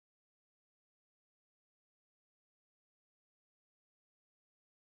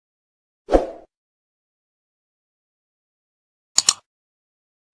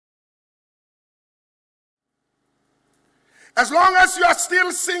As long as you are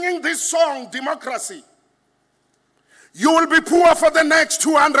still singing this song, democracy, you will be poor for the next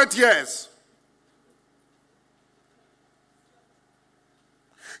 200 years.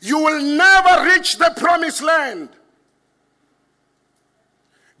 You will never reach the promised land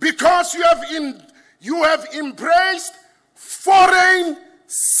because you have embraced foreign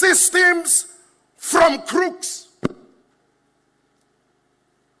systems from crooks.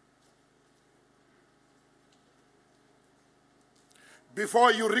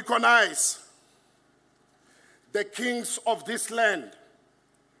 Before you recognize the kings of this land,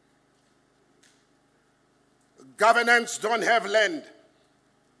 governments don't have land.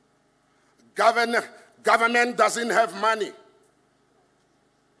 Government doesn't have money.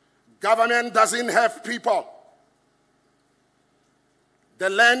 Government doesn't have people. The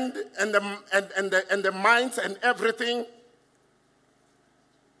land and the mines and everything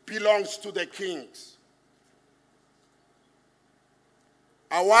belongs to the kings.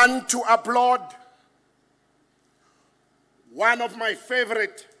 I want to applaud one of my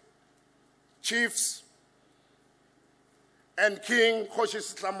favorite chiefs and King Kgoshi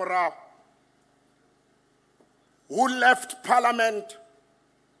Sihla, who left Parliament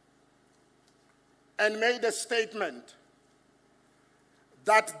and made a statement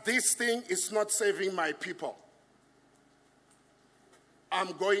that this thing is not saving my people.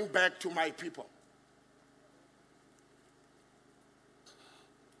 I'm going back to my people.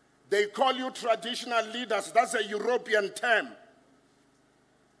 They call you traditional leaders. That's a European term,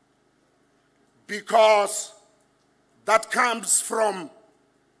 because that comes from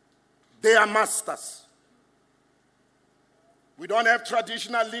their masters. We don't have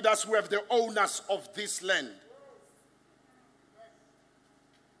traditional leaders, we have the owners of this land.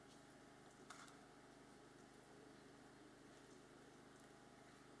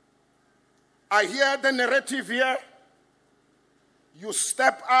 I hear the narrative here. You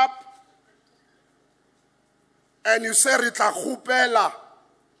step up and you say, "Ritla khupela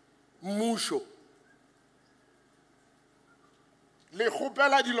musho." Le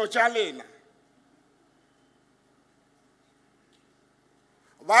khupela dilo tša lena.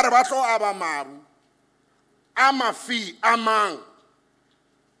 Ba re ba tlo aba maru a mafi a mang.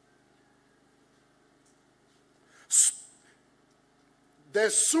 The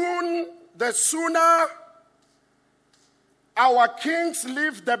sooner our kings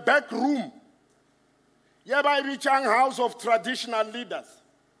leave the back room, hereby reaching house of traditional leaders,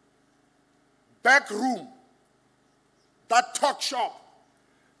 back room, that talk shop,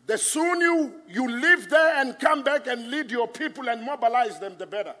 the sooner you live there and come back and lead your people and mobilize them, the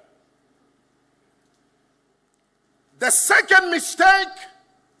better. The second mistake,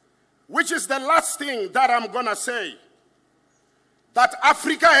 which is the last thing that I'm going to say, that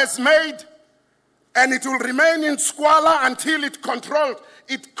Africa has made, and it will remain in squalor until it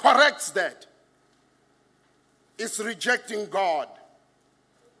corrects that, is rejecting God.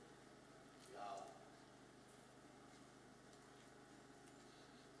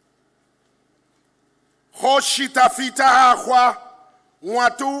 Hoshita fita hahwa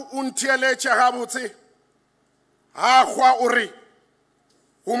ngwatu untiele chahabutse hahwa uri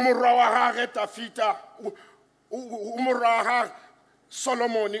umurwa wa hage tafita umurwa ha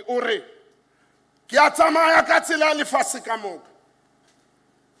Solomoni uri kiatamaya katila lifasi kamoga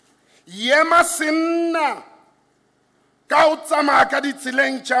yema sinna kautsama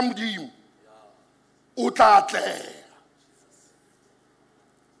kaditsileng cha mdimu utatle.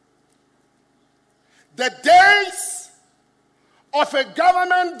 The days of a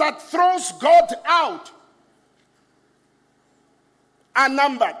government that throws God out are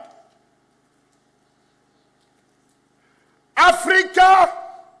numbered. Africa,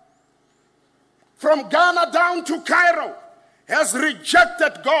 from Ghana down to Cairo, has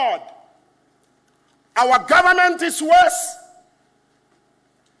rejected God. Our government is worse.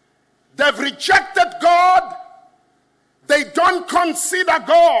 They've rejected God. They don't consider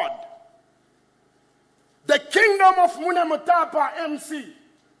God. The kingdom of Mune Mutapa MC.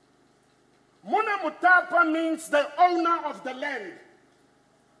 Mune Mutapa means the owner of the land.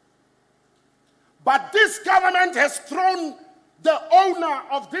 But this government has thrown the owner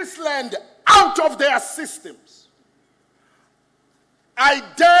of this land out of their systems. I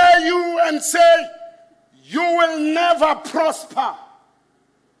dare you and say, you will never prosper.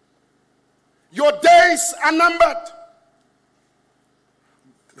 Your days are numbered.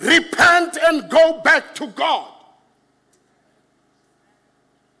 Repent and go back to God.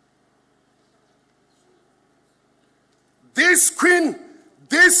 This queen,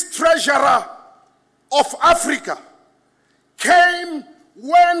 this treasurer of Africa,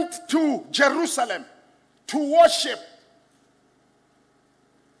 went to Jerusalem to worship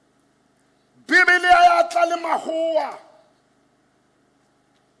le magoa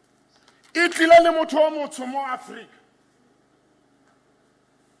e tlile le motho o motsho mo Africa.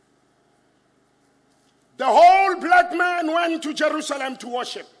 The whole black man went to Jerusalem to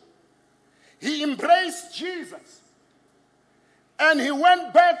worship. He embraced Jesus. And he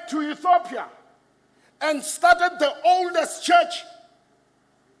went back to Ethiopia and started the oldest church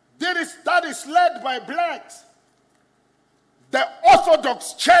that is led by blacks. The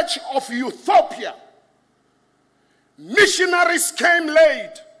Orthodox Church of Ethiopia. Missionaries came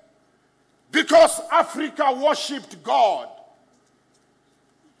late because Africa worshipped God.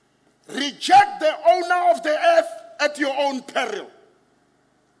 Reject the owner of the earth at your own peril.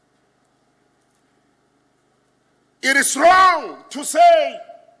 It is wrong to say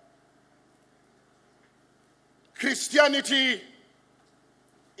Christianity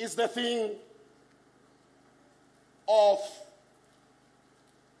is the thing of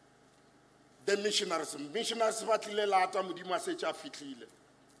the missionaries. Missionaries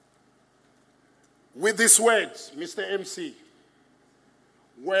with these words, Mr. MC,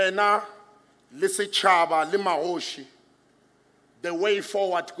 wena le setšhaba le magoši, the way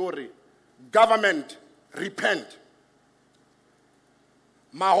forward gore, government, repent.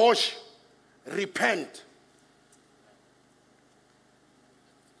 Magoši, repent.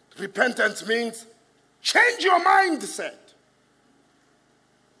 Repentance means change your mindset.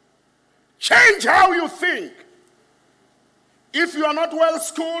 Change how you think. If you are not well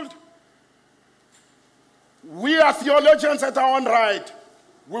schooled, we are theologians at our own right.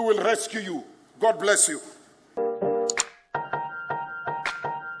 We will rescue you. God bless you.